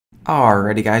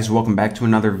Alrighty guys, welcome back to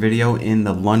another video in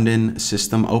the London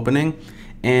system opening.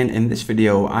 And in this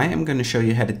video, I am going to show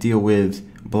you how to deal with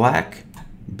black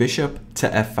bishop to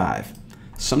f5.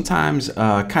 Sometimes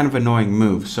kind of annoying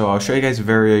move. So I'll show you guys a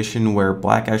variation where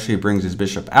black actually brings his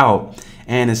bishop out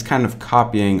and is kind of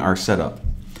copying our setup.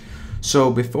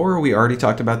 So before, we already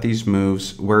talked about these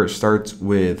moves where it starts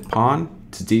with pawn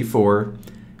to d4.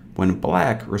 When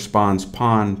black responds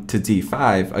pawn to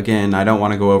d5, again, I don't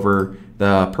want to go over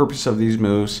the purpose of these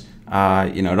moves.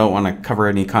 Don't want to cover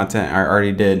any content I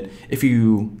already did. If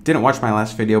you didn't watch my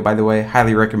last video, by the way,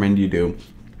 highly recommend you do.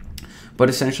 But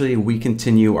essentially, we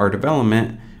continue our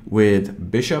development with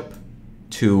bishop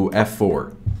to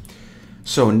f4.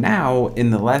 So now, in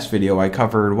the last video, I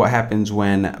covered what happens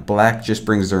when black just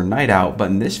brings their knight out. But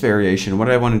in this variation,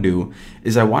 what I want to do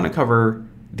is I want to cover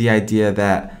the idea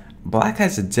that black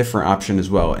has a different option as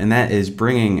well, and that is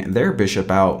bringing their bishop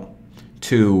out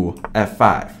to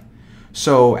f5.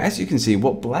 So as you can see,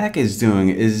 what black is doing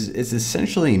is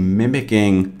essentially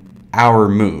mimicking our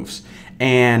moves,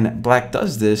 and black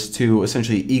does this to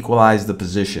essentially equalize the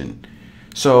position.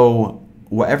 So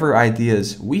whatever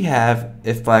ideas we have,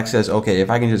 if black says, okay, if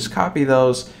I can just copy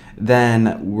those,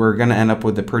 then we're going to end up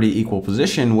with a pretty equal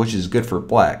position, which is good for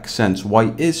black, since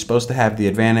white is supposed to have the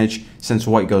advantage since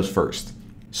white goes first.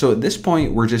 So at this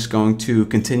point, we're just going to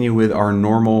continue with our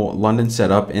normal London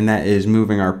setup, and that is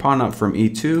moving our pawn up from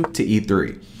e2 to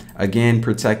e3. Again,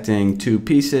 protecting two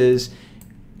pieces,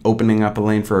 opening up a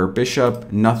lane for our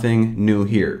bishop, nothing new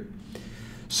here.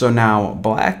 So now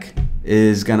black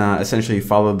is gonna essentially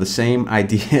follow the same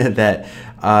idea that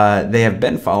they have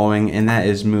been following, and that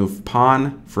is move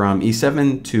pawn from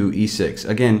e7 to e6.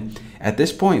 Again, at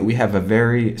this point, we have a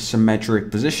very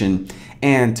symmetric position.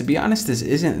 And to be honest, this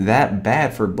isn't that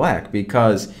bad for black,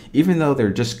 because even though they're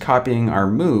just copying our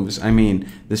moves, I mean,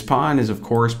 this pawn is of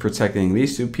course protecting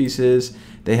these two pieces.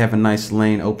 They have a nice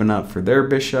lane open up for their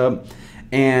bishop,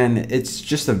 and it's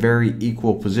just a very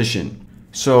equal position.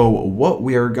 So what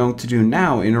we are going to do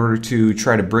now in order to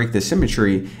try to break the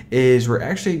symmetry is we're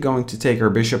actually going to take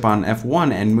our bishop on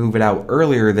f1 and move it out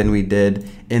earlier than we did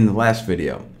in the last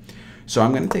video. So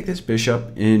I'm going to take this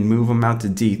bishop and move him out to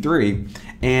d3,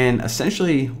 and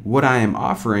essentially what I am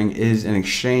offering is an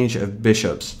exchange of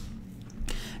bishops.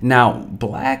 Now,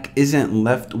 black isn't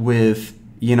left with,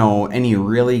 any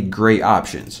really great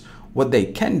options. What they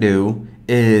can do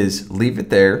is leave it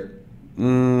there.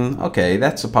 Okay,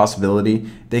 that's a possibility.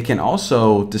 They can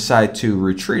also decide to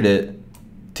retreat it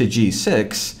to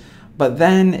g6. But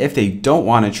then if they don't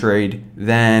want to trade,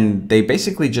 then they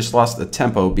basically just lost the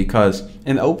tempo, because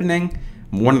in the opening,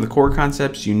 one of the core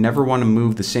concepts, you never want to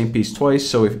move the same piece twice.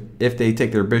 So if they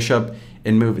take their bishop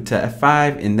and move it to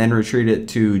f5 and then retreat it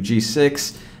to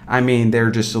g6, I mean, they're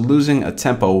just losing a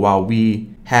tempo while we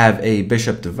have a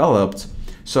bishop developed.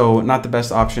 So not the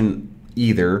best option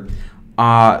either.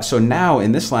 So now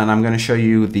in this line, I'm going to show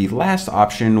you the last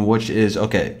option, which is,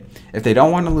 okay, if they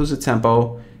don't want to lose a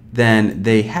tempo, then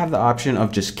they have the option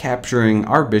of just capturing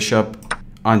our bishop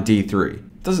on d3.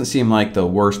 Doesn't seem like the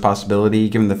worst possibility,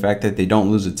 given the fact that they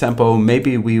don't lose a tempo.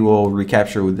 Maybe we will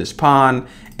recapture with this pawn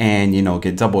and,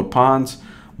 get doubled pawns.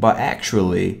 But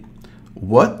actually,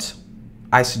 what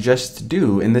I suggest to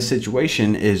do in this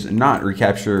situation is not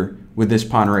recapture with this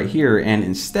pawn right here, and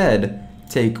instead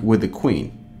take with the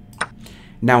queen.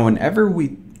 Now, whenever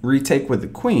we retake with the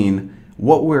queen,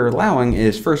 what we're allowing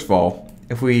is, first of all,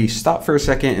 if we stop for a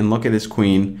second and look at this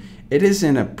queen, it is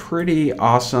in a pretty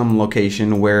awesome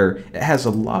location where it has a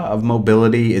lot of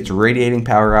mobility. It's radiating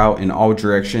power out in all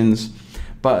directions.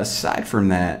 But aside from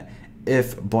that,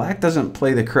 if black doesn't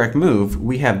play the correct move,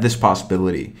 we have this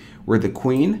possibility where the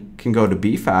queen can go to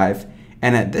b5,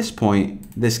 and at this point,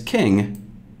 this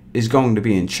king is going to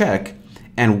be in check.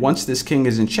 And once this king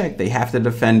is in check, they have to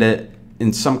defend it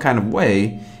in some kind of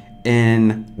way.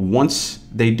 And once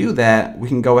they do that, we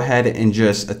can go ahead and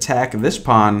just attack this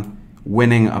pawn,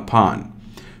 winning a pawn.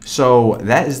 So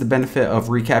that is the benefit of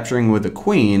recapturing with the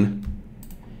queen,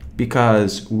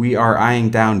 because we are eyeing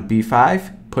down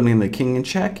b5, putting the king in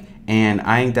check, and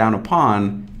eyeing down a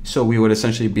pawn, so we would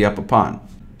essentially be up a pawn.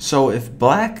 So if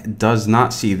black does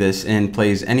not see this and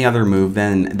plays any other move,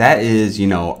 then that is,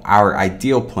 our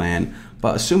ideal plan.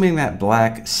 But assuming that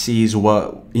black sees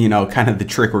what, kind of the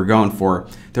trick we're going for,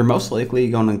 they're most likely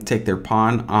going to take their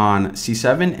pawn on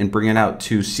c7 and bring it out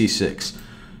to c6.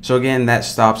 So again, that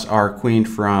stops our queen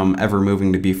from ever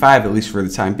moving to b5, at least for the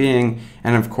time being.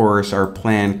 And of course, our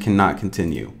plan cannot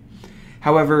continue.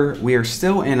 However, we are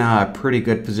still in a pretty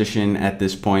good position at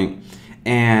this point.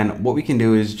 And what we can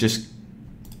do is just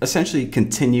essentially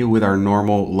continue with our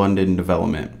normal London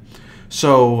development.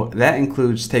 So that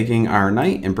includes taking our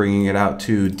knight and bringing it out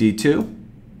to d2.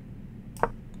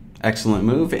 Excellent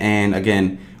move. And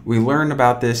again, we learned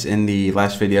about this in the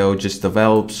last video, just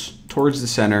develops towards the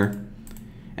center.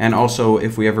 And also,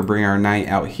 if we ever bring our knight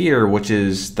out here, which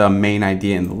is the main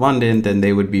idea in the London, then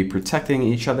they would be protecting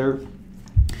each other.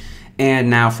 And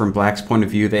now from Black's point of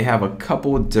view, they have a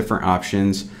couple of different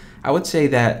options. I would say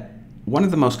that one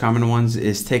of the most common ones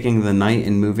is taking the knight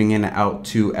and moving it out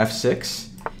to f6.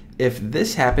 If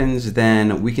this happens,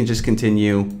 then we can just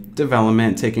continue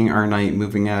development, taking our knight,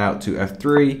 moving it out to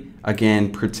f3,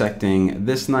 again protecting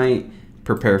this knight,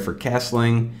 prepare for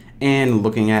castling, and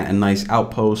looking at a nice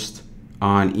outpost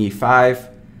on e5.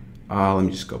 Let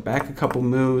me just go back a couple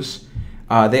moves.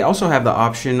 They also have the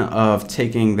option of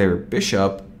taking their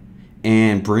bishop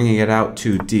and bringing it out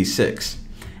to d6.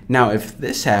 Now, if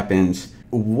this happens,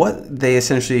 what they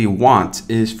essentially want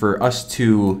is for us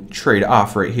to trade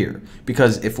off right here.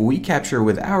 Because if we capture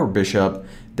with our bishop,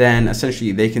 then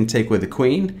essentially they can take with the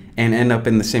queen and end up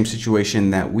in the same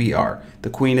situation that we are. The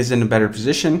queen is in a better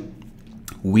position.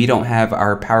 We don't have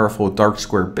our powerful dark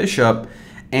square bishop,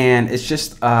 and it's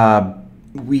just,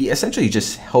 we essentially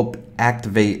just help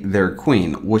activate their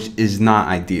queen, which is not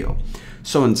ideal.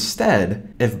 So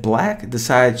instead, if Black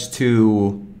decides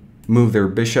to move their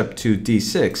bishop to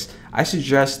d6, I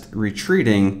suggest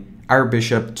retreating our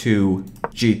bishop to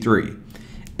g3.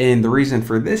 And the reason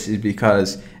for this is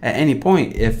because at any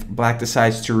point, if Black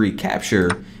decides to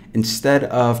recapture, instead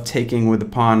of taking with the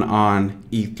pawn on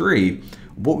e3,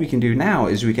 what we can do now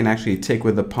is we can actually take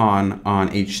with the pawn on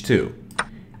h2.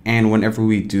 And whenever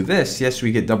we do this, yes,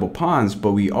 we get double pawns,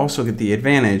 but we also get the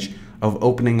advantage of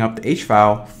opening up the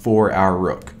h-file for our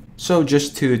rook. So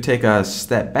just to take a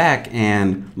step back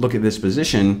and look at this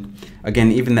position,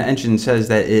 again, even the engine says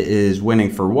that it is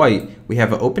winning for white. We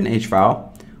have an open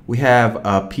h-file, we have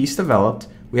a piece developed,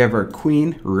 we have our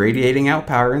queen radiating out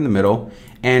power in the middle,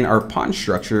 and our pawn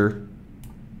structure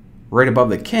right above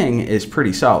the king is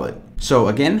pretty solid. So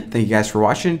again, thank you guys for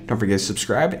watching. Don't forget to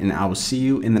subscribe, and I will see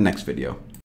you in the next video.